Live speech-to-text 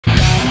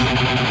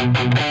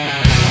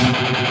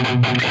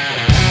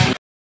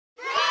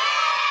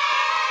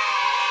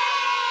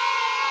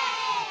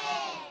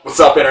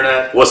up,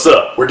 Internet? What's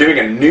up? We're doing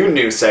a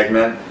new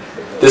segment.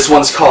 This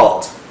one's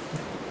called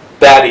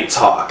Babby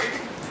Talk.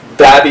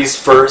 Babby's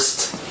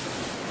first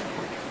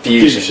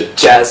fusion.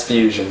 Jazz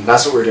fusion.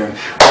 That's what we're doing.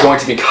 We're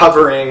going to be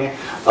covering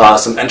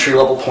some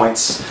entry-level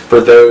points for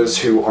those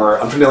who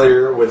are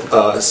unfamiliar with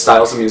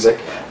styles of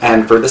music.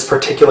 And for this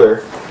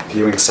particular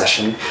viewing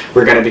session,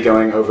 we're going to be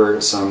going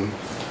over some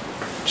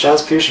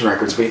jazz fusion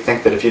records. We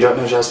think that if you don't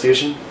know jazz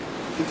fusion,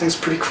 I think it's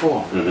pretty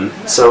cool.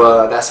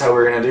 So that's how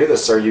we're going to do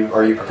this. Are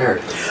you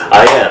prepared?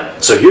 I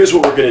am. So here's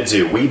what we're going to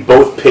do. We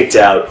both picked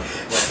out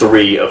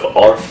 3 of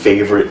our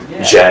favorite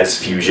jazz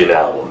fusion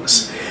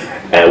albums,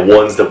 and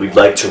ones that we'd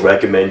like to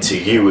recommend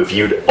to you if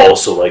you'd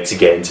also like to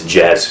get into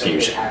jazz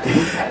fusion.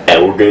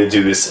 And we're going to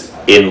do this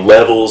in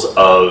levels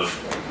of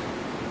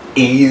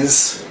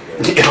ease,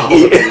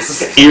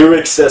 ear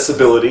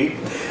accessibility.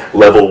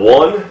 Level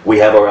 1, we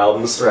have our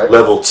albums. Right.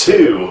 Level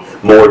 2,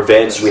 more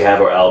advanced, we have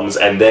our albums.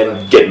 And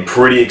then, getting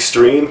pretty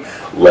extreme,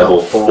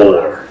 level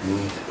 4.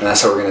 And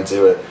that's how we're going to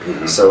do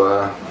it.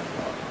 So,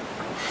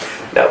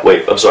 now,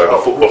 wait, I'm sorry,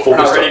 before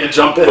we start. Ready to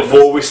jump in.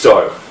 Before we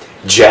start,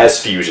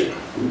 jazz fusion.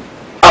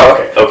 Oh,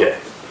 okay. Okay.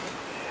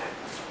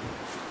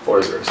 4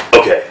 is yours.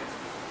 Okay.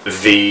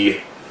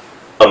 The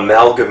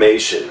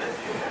amalgamation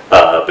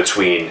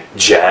between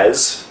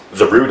jazz,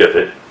 the root of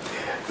it,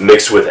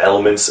 mixed with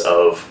elements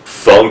of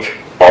funk,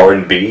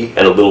 R&B,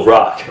 and a little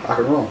rock. Rock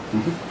and roll.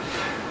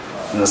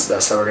 And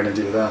that's how we're going to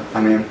do that.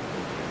 I mean,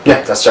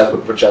 yeah, that's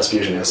what jazz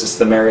fusion is. It's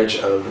the marriage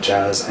of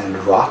jazz and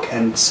rock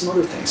and some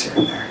other things here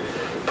and there.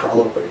 A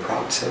little bit of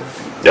prog too.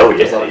 Oh, yeah.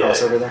 There's a lot of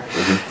crossover there.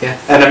 Yeah,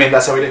 and I mean,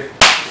 that's how we do.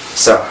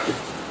 So.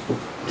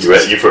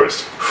 You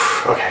first.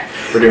 Okay,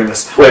 we're doing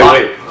this. Wait.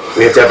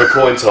 We have to have a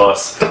coin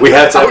toss. We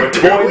have to have a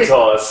coin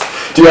toss.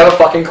 Do you have a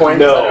fucking coin?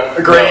 No.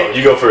 Great. No,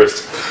 you go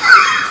first.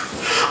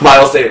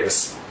 Miles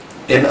Davis,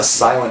 In a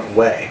Silent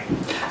Way.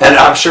 And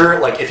I'm sure,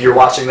 like, if you're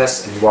watching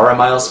this and you are a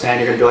Miles fan,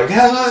 you're going to be like,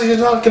 yeah, you're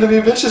not going to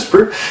be Bitches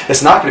Brew.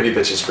 It's not going to be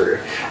Bitches Brew.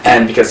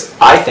 And because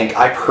I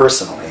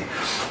personally,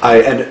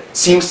 and it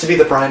seems to be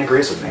that Brian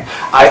agrees with me,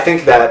 I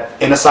think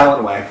that In a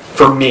Silent Way,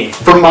 for me,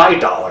 for my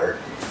dollar,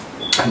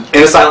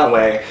 In a Silent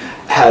Way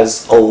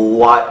has a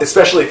lot,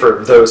 especially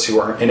for those who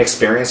are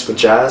inexperienced with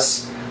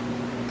jazz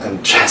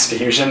and jazz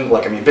fusion.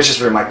 Like, I mean, Bitches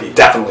Brew might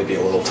definitely be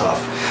a little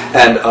tough,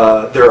 and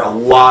there are a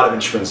lot of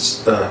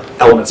instruments,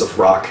 elements of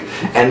rock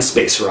and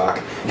space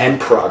rock and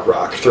prog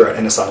rock throughout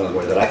In a Silent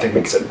Way that I think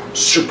makes it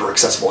super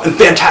accessible and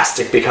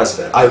fantastic because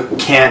of it. I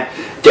can't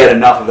get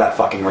enough of that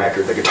fucking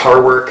record. The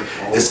guitar work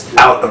is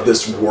out of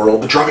this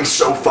world. The drumming's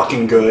so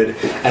fucking good,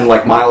 and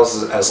like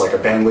Miles as like a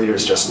band leader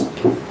is just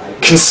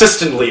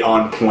consistently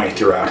on point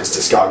throughout his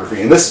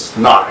discography, and this is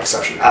not an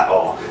exception at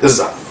all. This is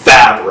a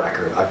fab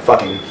record. I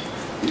fucking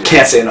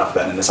can't say enough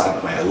about In a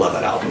Silent Way. I love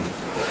that album.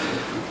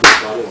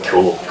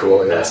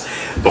 Cool, yes.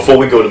 Before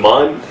we go to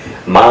mine,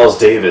 Miles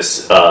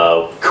Davis,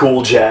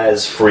 cool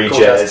jazz, free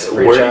jazz.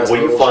 What do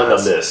you find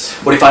on this?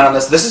 What do you find on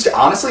this? This is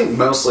honestly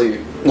mostly,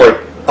 like,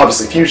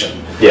 obviously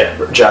fusion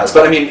jazz.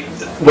 But I mean,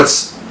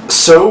 what's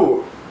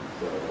so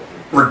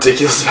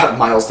ridiculous about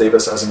Miles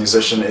Davis as a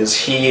musician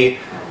is he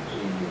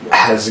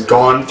has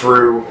gone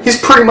through,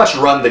 he's pretty much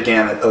run the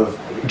gamut of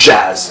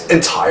jazz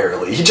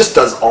entirely. He just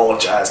does all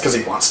of jazz because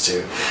he wants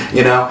to,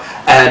 you know?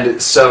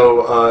 And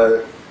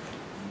so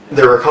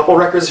there were a couple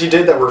records he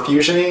did that were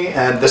fusion-y,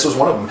 and this was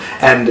one of them.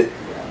 And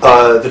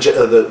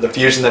the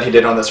fusion that he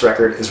did on this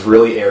record is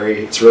really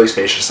airy, it's really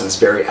spacious, and it's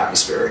very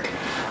atmospheric,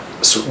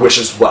 which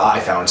is what I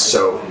found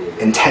so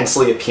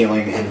intensely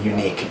appealing and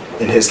unique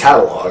in his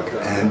catalog.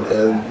 And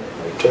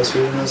jazz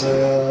fusion as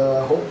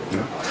a whole, you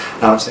know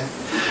what I'm saying?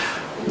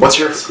 What's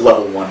your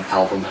level 1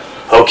 album?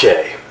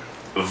 Okay,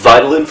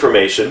 Vital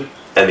Information,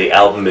 and the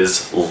album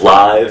is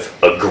Live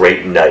a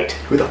Great Night.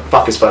 Who the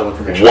fuck is Vital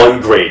Information?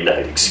 One Great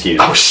Night, excuse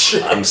me. Oh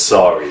shit. I'm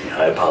sorry,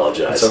 I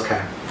apologize. It's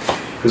okay.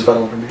 Who's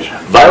Vital Information?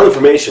 Vital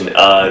Information,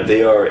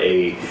 they are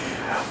a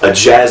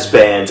jazz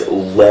band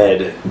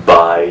led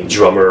by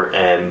drummer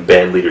and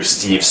band leader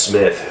Steve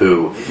Smith,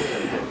 who,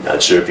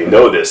 not sure if you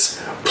know this,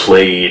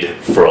 played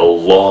for a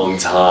long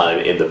time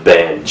in the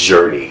band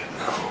Journey.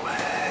 No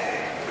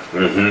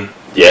way.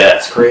 Yeah.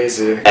 That's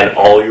crazy. And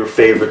all your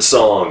favorite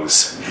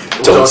songs.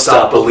 Don't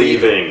Stop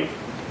Believing.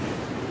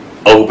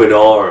 Open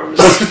Arms.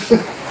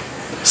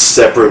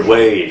 Separate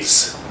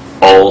Ways.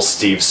 All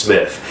Steve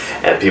Smith.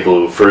 And people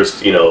who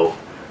first,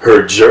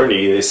 heard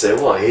Journey, they say,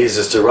 well, he's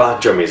just a rock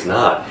drummer. He's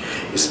not.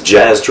 He's a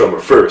jazz drummer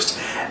first.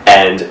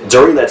 And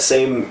during that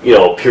same,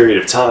 period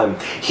of time,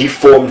 he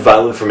formed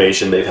Vital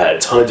Information. They've had a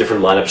ton of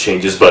different lineup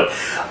changes, but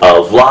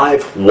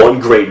live,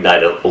 One Great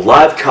Night, a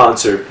live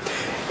concert,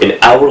 an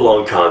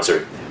hour-long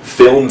concert,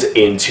 filmed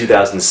in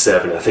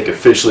 2007, I think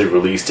officially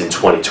released in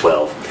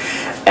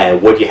 2012.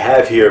 And what you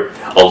have here,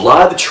 a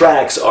lot of the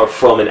tracks are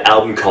from an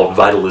album called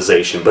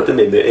Vitalization, but then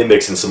they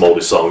mix in some older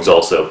songs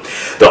also.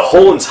 The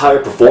whole entire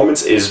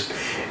performance has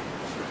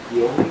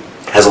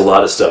a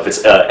lot of stuff.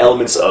 It's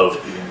elements of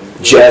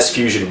jazz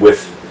fusion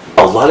with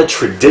a lot of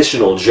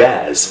traditional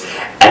jazz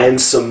and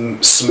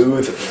some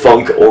smooth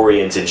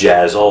funk-oriented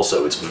jazz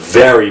also. It's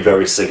very,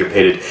 very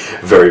syncopated,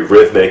 very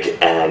rhythmic,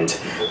 and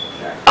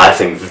I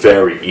think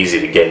very easy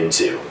to get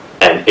into.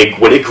 And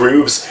when it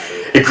grooves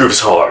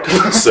hard.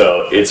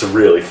 So it's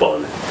really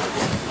fun.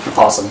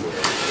 Awesome.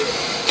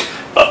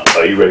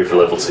 Are you ready for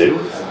level 2?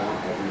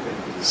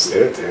 Let's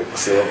do it, dude.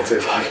 Let's see level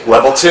 2.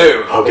 Level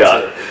 2. Oh,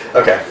 God.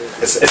 Okay.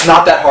 It's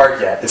not that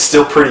hard yet. It's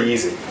still pretty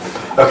easy.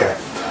 Okay.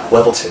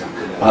 Level 2.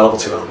 My level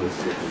 2 album.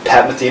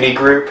 Pat Metheny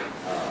Group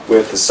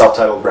with the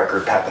self-titled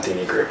record Pat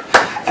Metheny Group.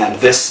 And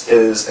this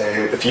is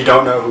if you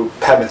don't know who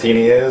Pat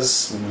Metheny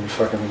is,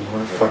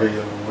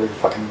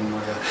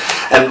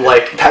 and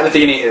like, Pat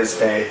Metheny is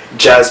a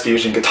jazz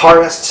fusion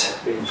guitarist,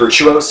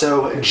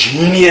 virtuoso,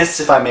 genius,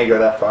 if I may go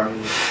that far.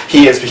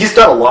 He's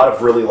done a lot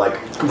of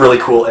really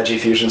cool edgy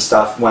fusion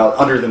stuff, well,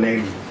 under the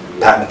name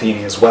Pat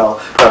Metheny as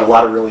well. Got a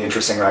lot of really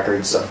interesting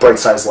records, Bright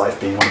Size Life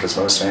being one of his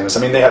most famous.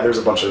 I mean, there's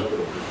a bunch of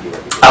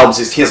albums.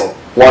 He has a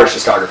large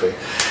discography.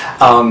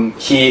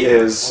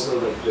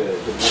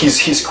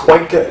 He's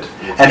quite good.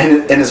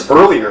 And in his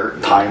earlier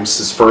times,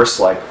 his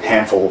first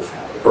handful of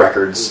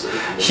records,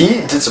 he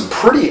did some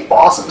pretty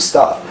awesome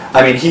stuff.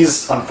 I mean,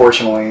 he's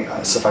unfortunately,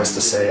 suffice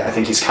to say, I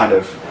think he's kind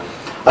of.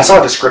 I saw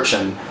a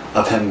description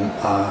of him.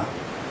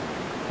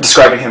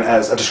 Describing him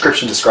as the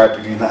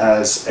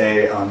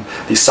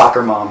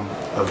soccer mom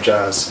of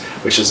jazz,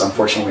 which is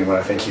unfortunately what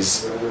I think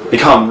he's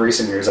become in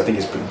recent years. I think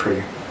he's been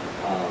pretty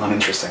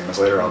uninteresting in his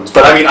later albums.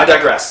 But I mean, I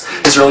digress.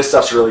 His early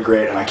stuff's really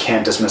great, and I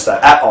can't dismiss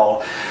that at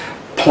all.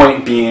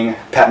 Point being,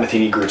 Pat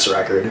Metheny Group's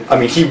record. I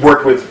mean, he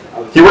worked with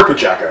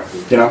Jacko,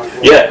 you know?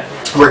 Yeah.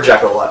 Worked with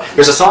Jacko a lot.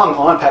 There's a song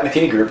on Pat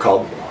Metheny Group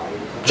called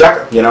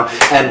Jacko, you know?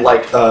 And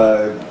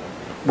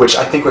which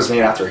I think was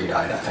made after he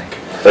died, I think.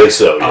 I think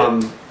so,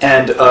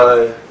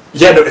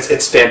 yeah.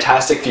 It's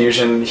fantastic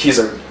fusion. He's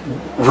a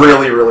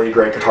really, really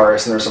great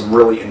guitarist, and there's some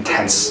really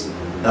intensely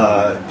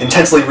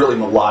really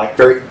melodic,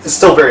 it's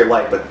still very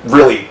light, but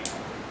really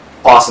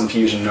awesome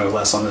fusion, no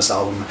less, on this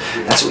album.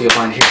 That's what you'll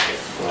find here.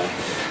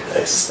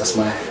 Nice. That's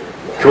my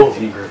cool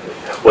group.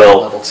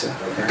 Well, level 2.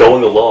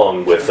 Going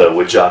along with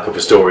Jaco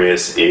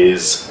Pastorius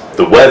is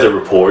The Weather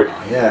Report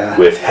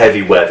with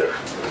Heavy Weather.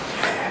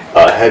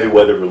 Heavy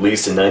Weather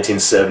released in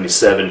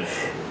 1977.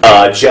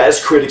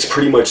 Jazz critics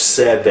pretty much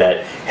said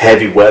that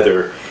Heavy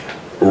Weather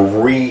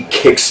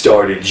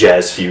re-kickstarted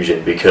jazz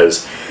fusion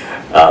because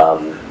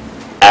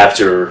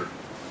after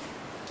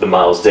the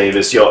Miles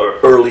Davis,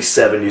 early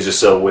 70s or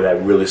so, where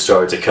that really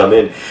started to come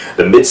in,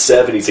 the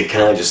mid-70s it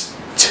kind of just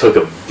took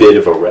a bit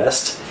of a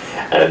rest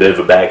and a bit of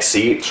a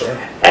backseat,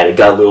 and it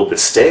got a little bit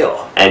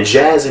stale. And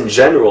jazz in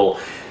general,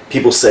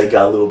 people say,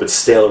 got a little bit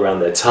stale around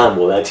that time.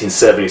 Well,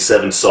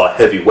 1977 saw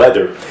Heavy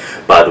Weather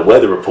by The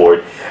Weather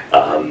Report.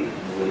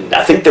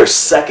 I think their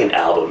second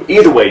album,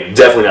 either way,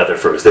 definitely not their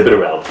first, they've been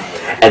around,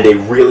 and they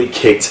really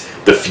kicked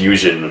the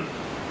fusion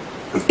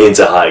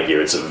into high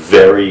gear. It's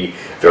very,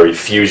 very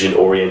fusion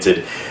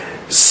oriented,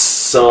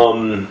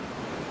 some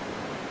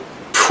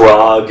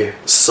prog,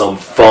 some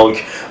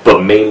funk,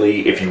 but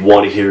mainly, if you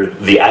want to hear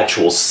the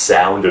actual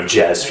sound of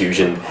jazz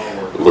fusion,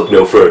 look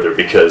no further,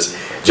 because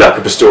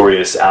Jaco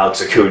Pastorius,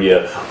 Alex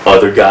Acuna,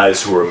 other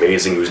guys who are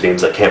amazing, whose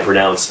names I can't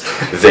pronounce,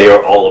 they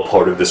are all a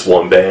part of this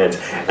one band,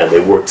 and they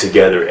work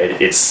together,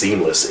 and it's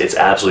seamless. It's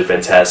absolutely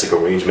fantastic.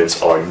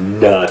 Arrangements are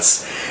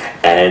nuts,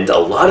 and a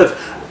lot of,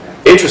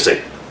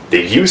 interesting,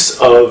 the use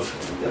of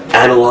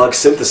analog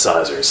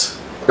synthesizers.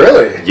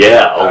 Really?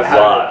 Yeah, a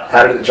lot.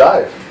 How did it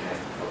jive?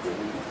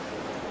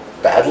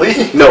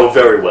 Badly? No,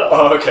 very well.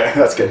 Oh, okay,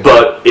 that's good.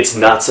 But it's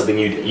not something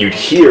you'd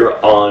hear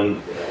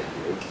on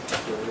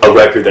a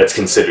record that's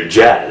considered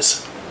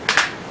jazz.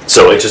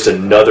 So it's just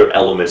another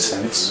element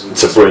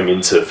to bring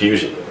into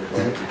fusion.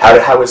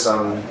 How was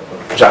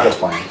Jaco's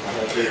playing?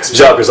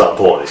 Jaco's on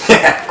point.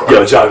 Yeah, of course.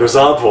 Yo, Jaco's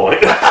on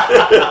point.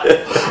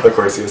 Of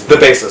course he is. The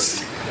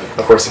bassist.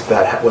 Of course, if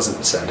that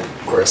wasn't said,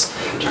 of course,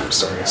 Jaco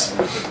Pastorius.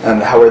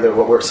 And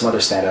what were some other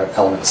standout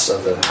elements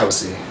of how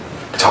was the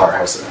guitar?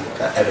 How's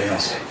everything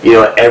else? You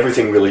know,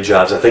 everything really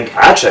jives. I think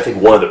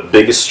one of the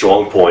biggest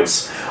strong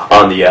points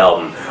on the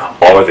album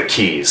are the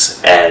keys,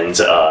 and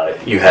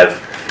you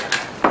have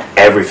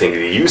everything.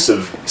 The use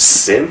of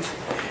synth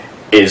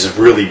is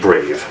really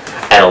brave,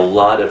 and a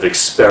lot of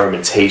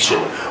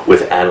experimentation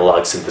with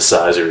analog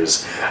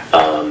synthesizers,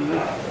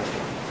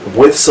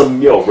 with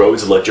some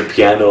Rhodes electric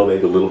piano,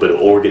 maybe a little bit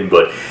of organ,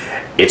 but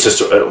it's just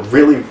a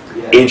really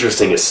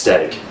interesting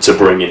aesthetic to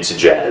bring into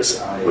jazz,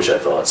 which I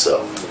thought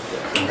so.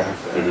 Okay.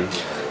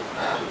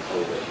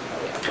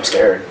 I'm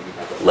scared.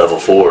 Level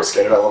 4. I'm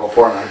scared about level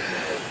 4, man.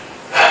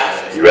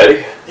 You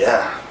ready?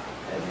 Yeah.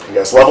 You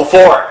guys, level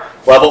 4!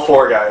 Level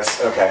 4, guys.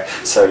 Okay,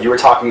 so you were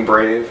talking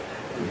brave.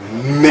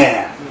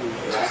 Man.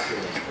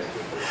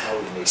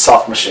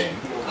 Soft Machine.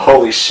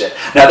 Holy shit.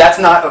 Now that's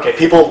not, okay,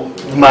 people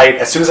might,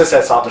 as soon as I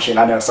said Soft Machine,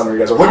 I know some of you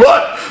guys are like,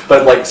 what?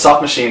 But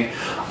Soft Machine,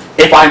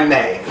 if I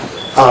may,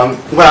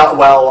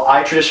 well,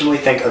 I traditionally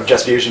think of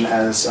jazz fusion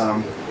as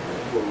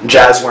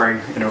jazz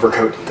wearing an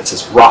overcoat that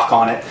says rock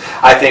on it.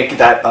 I think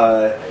that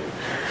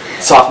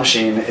Soft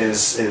Machine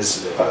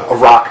is a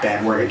rock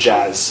band wearing a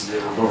jazz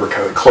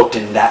overcoat, cloaked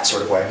in that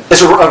sort of way.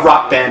 It's a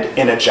rock band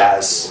in a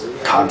jazz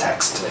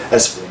context,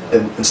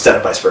 instead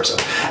of vice versa.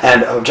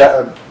 And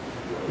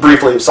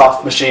briefly,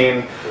 Soft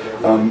Machine,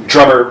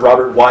 drummer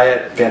Robert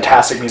Wyatt,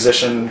 fantastic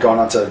musician, going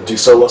on to do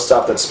solo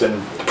stuff that's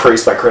been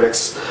praised by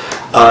critics.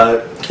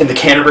 In the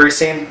Canterbury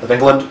scene of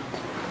England,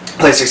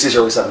 late 60s,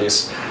 early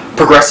 70s.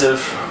 Progressive,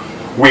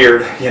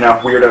 weird,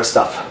 weirdo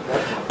stuff.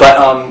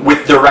 But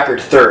with their record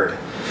Third,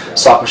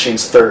 Soft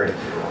Machine's Third,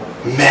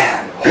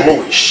 man,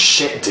 holy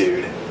shit,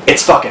 dude.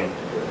 It's fucking...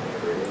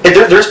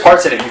 There's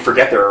parts in it you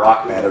forget they're a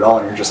rock band at all,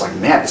 and you're just like,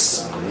 man,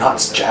 this is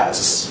nuts jazz.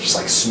 This is just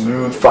like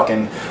smooth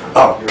fucking,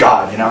 oh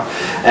god,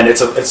 And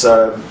it's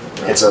a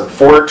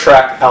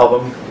 4-track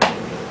album,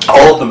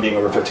 all of them being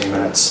over 15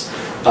 minutes.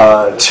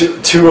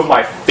 Two of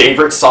my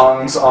favorite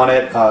songs on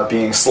it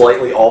being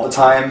Slightly All the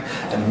Time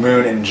and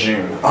Moon in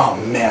June. Oh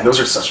man, those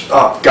are such,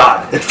 oh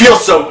god, it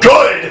feels so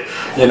good,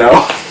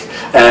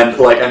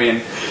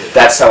 And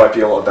that's how I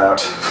feel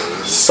about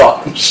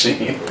Soft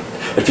Machine.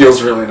 It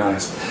feels really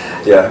nice.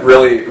 Yeah,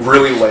 really,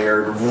 really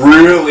layered,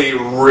 really,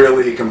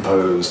 really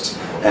composed,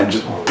 and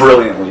just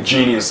brilliantly,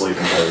 geniusly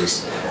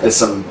composed. It's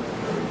some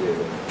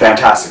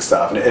fantastic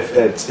stuff. And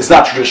it's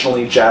not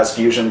traditionally jazz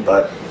fusion,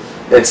 but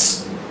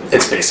it's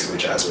basically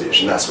jazz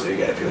fusion. That's what you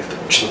get if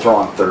you throw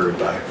on Third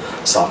by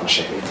Soft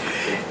Machine.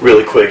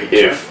 Really quick,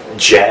 if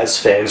jazz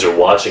fans are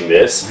watching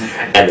this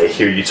and they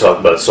hear you talk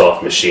about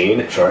Soft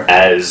Machine,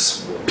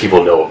 as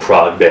people know a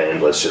prog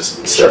band, let's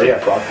just say,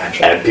 prog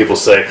band, and people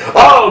say,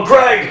 "Oh,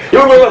 Greg,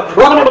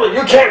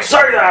 you can't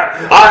say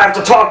that. I have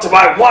to talk to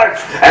my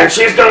wife, and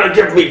she's gonna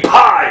give me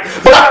pie."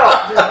 But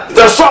no,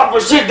 the Soft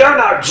Machine, they're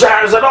not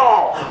jazz at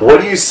all. What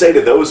do you say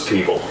to those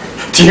people?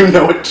 Do you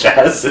know what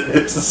jazz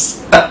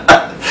is?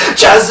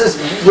 Jazz is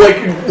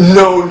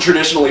known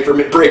traditionally for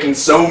breaking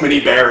so many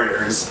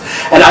barriers,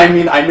 and I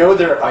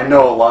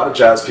know a lot of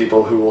jazz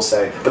people who will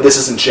say, "But this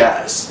isn't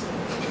jazz."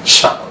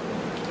 Shut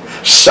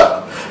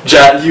up.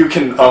 Jazz, you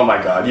can. Oh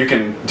my god, you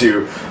can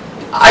do.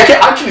 I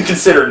can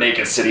consider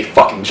Naked City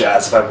fucking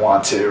jazz if I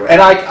want to, and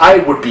I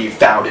would be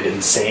founded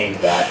in saying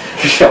that.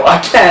 I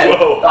can.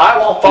 Whoa. I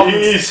won't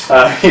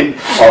fucking.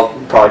 I'll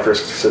probably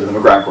first consider them a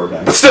grindcore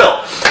band, but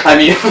still,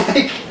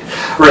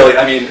 really,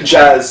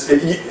 jazz.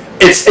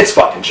 It's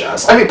fucking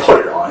jazz. Put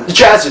it on.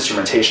 Jazz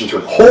instrumentation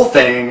through the whole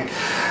thing.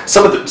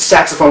 Some of the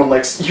saxophone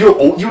licks,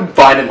 you'd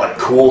find in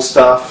cool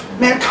stuff.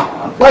 Man, come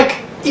on.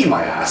 Eat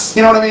my ass.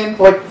 You know what I mean?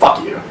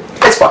 Fuck you.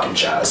 It's fucking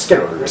jazz. Get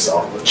over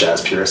yourself,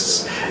 jazz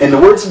purists. In the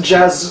words of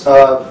Jazz,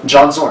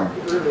 John Zorn,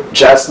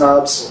 jazz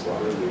snobs,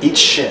 eat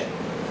shit.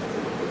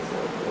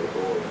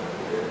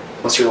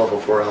 What's your level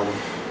 4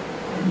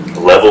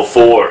 album? Level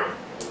 4.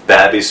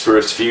 Babby's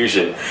first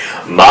fusion.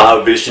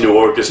 Mahavishnu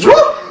Orchestra.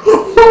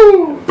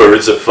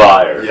 Birds of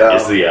Fire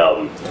is the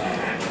album.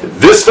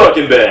 This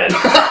fucking band.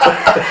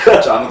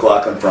 John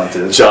McLaughlin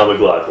fronted. John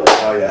McLaughlin.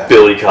 Oh yeah.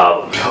 Billy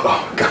Cobham.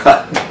 Oh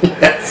god.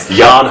 Yes.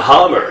 Jan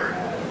Hammer.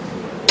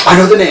 I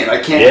know the name. I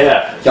can't.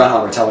 Yeah. Jan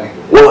Hammer, tell me.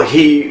 Well,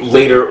 he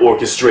later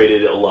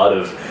orchestrated a lot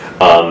of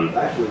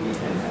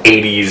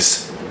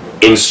 80s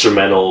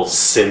instrumental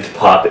synth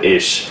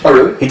pop-ish. Oh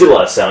really? He did a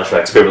lot of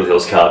soundtracks. Beverly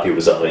Hills Cop, he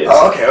was on it.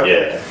 Oh okay.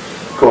 Yeah.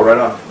 Cool, right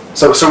on.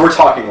 So we're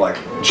talking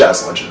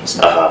jazz legends.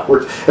 If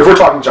we're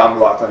talking John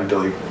McLaughlin and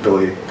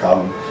Billy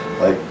Cobham,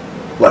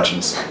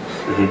 legends.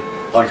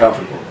 Mm-hmm.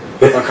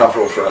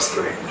 Uncomfortable for us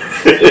three.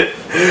 Okay.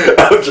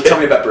 So tell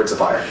me about Birds of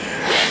Fire.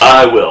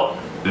 I will.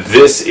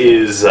 This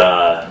is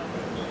a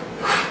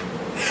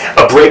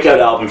breakout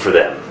album for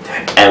them.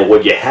 And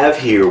what you have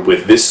here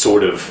with this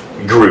sort of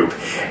group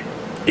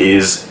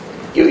is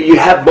you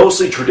have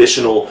mostly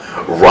traditional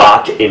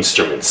rock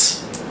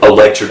instruments,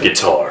 electric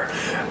guitar,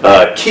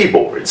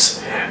 keyboards.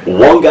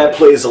 One guy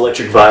plays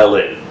electric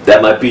violin.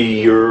 That might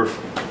be your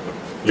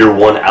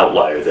one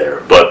outlier there.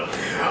 But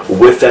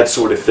with that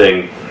sort of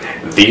thing,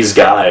 these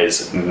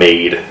guys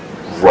made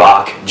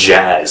rock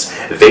jazz.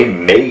 They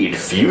made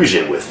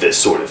fusion with this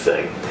sort of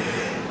thing.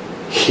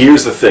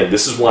 Here's the thing.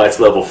 This is why it's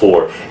level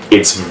 4.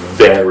 It's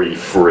very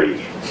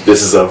free.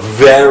 This is a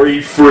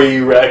very free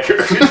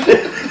record.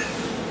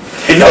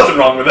 Ain't nothing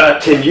wrong with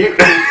that.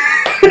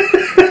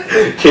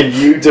 Can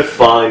you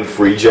define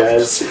free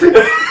jazz?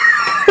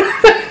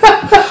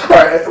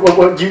 Alright,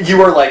 well,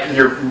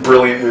 you're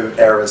brilliant with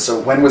eras, so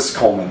when was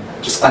Coleman?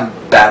 I'm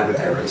bad with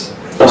eras.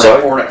 I'm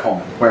sorry? Ornette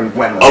Coleman.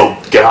 When was Oh,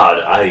 God,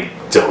 I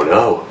don't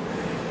know.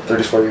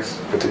 30s, 40s,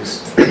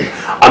 50s?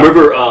 I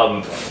remember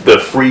the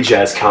free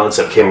jazz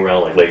concept came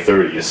around late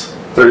 30s.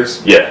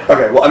 30s? Yeah.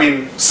 Okay, well,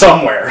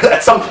 somewhere,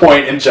 at some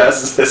point in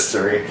jazz's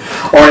history,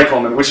 Ornette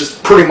Coleman, which is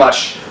pretty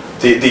much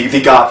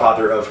the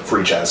godfather of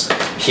free jazz,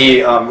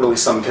 he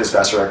released some of his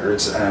best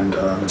records and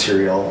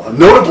material,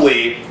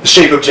 notably The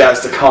Shape of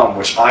Jazz to Come,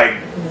 which I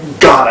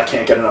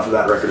can't get enough of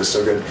that record, it's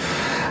so good.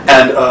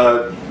 And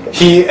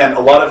he and a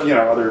lot of,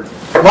 other,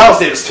 Miles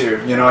Davis too,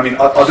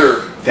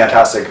 other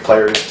fantastic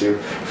players do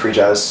free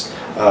jazz,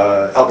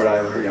 Albert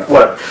Ayler,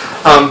 whatever.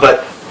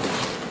 But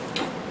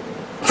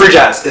free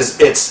jazz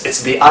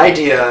it's the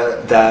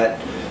idea that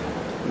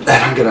and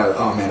I'm gonna,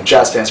 oh man, if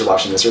jazz fans are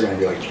watching this, you're gonna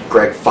be like,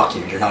 Greg, fuck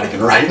you, you're not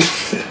even right.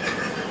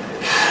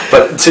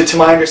 But to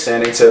my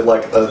understanding, to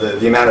like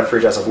the amount of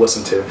free jazz I've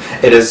listened to,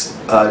 it is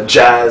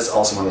jazz,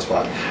 also on the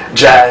spot,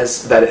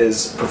 jazz that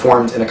is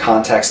performed in a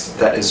context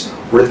that is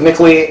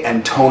rhythmically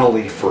and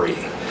tonally free.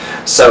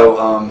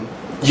 So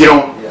you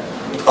don't,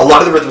 a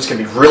lot of the rhythms can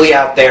be really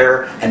out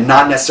there and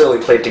not necessarily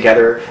played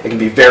together. It can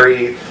be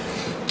very,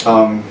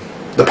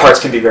 the parts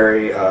can be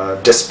very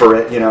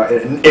disparate, you know.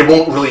 It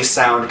won't really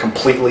sound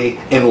completely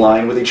in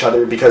line with each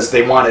other because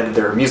they wanted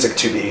their music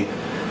to be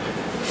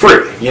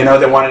free, you know.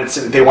 They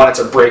wanted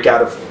to break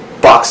out of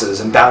boxes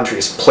and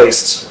boundaries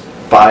placed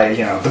by,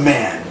 you know, the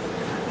man,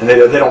 and they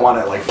don't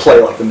want to like play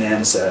like the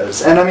man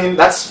says. And I mean,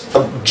 that's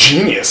a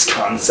genius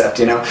concept,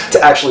 you know,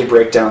 to actually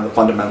break down the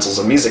fundamentals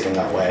of music in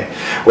that way,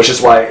 which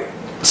is why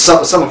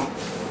some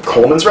of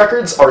Coleman's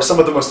records are some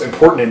of the most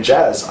important in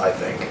jazz, I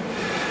think.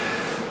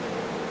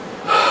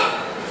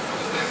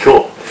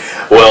 Cool.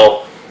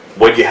 Well,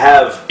 what you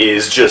have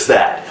is just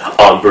that.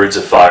 On Birds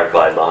of Fire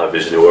by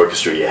Mahavishnu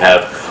Orchestra, you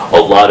have a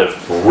lot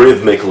of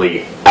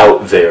rhythmically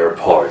out there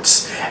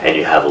parts, and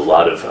you have a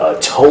lot of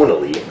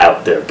tonally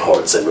out there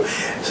parts, and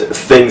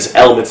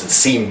elements that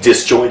seem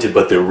disjointed,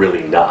 but they're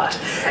really not.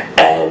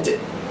 And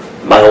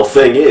my whole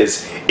thing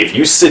is, if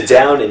you sit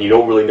down and you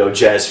don't really know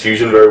jazz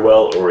fusion very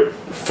well, or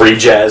free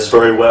jazz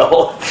very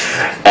well,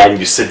 and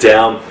you sit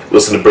down,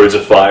 listen to Birds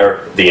of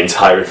Fire, the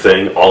entire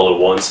thing, all at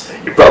once,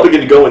 you're probably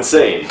going to go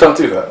insane. Don't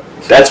do that.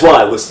 That's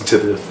why I listened to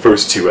the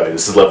first two.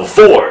 This is level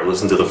 4.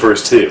 Listen to the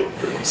first two.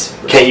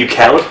 Can't you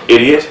count,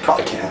 idiot?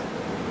 Probably can't.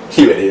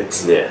 You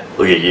idiots. Yeah,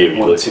 look at you.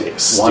 You look like a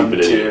stupid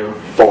idiot. 1, 2,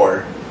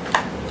 4.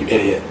 You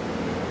idiot.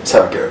 That's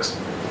how it goes.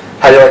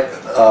 How do you like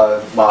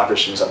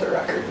Mahavishnu's other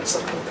record? It's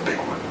like the big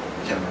one.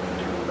 I can't remember the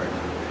name of it right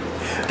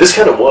now. This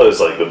kind of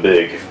was like the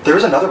big. There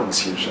was another one that's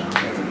huge though.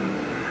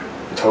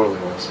 It totally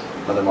was.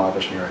 Another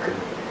Mahavishnu record.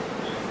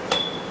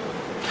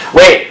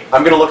 Wait!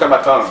 I'm gonna look on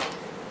my phone.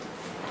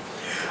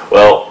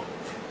 Well,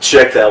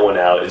 check that one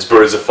out. It's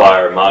Birds of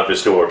Fire,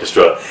 Mahavishnu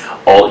Orchestra.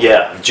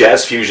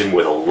 Jazz fusion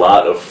with a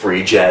lot of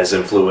free jazz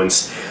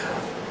influence,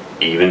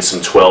 even some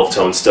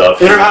 12-tone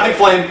stuff. Intermounting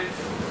Flame.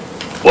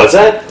 What's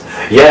that?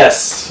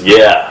 Yes,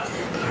 yeah.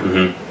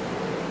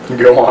 Mm-hmm.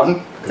 Go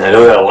on. I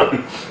know that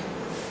one.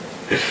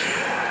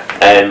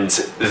 And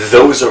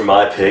those are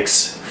my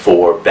picks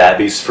for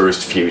Babby's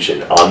first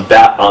fusion on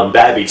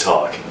Babby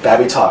Talk.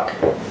 Babby Talk.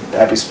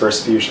 Babby's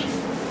first fusion.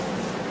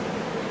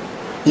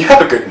 You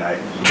have a good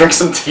night. Drink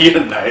some tea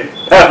tonight.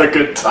 Have a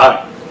good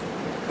time.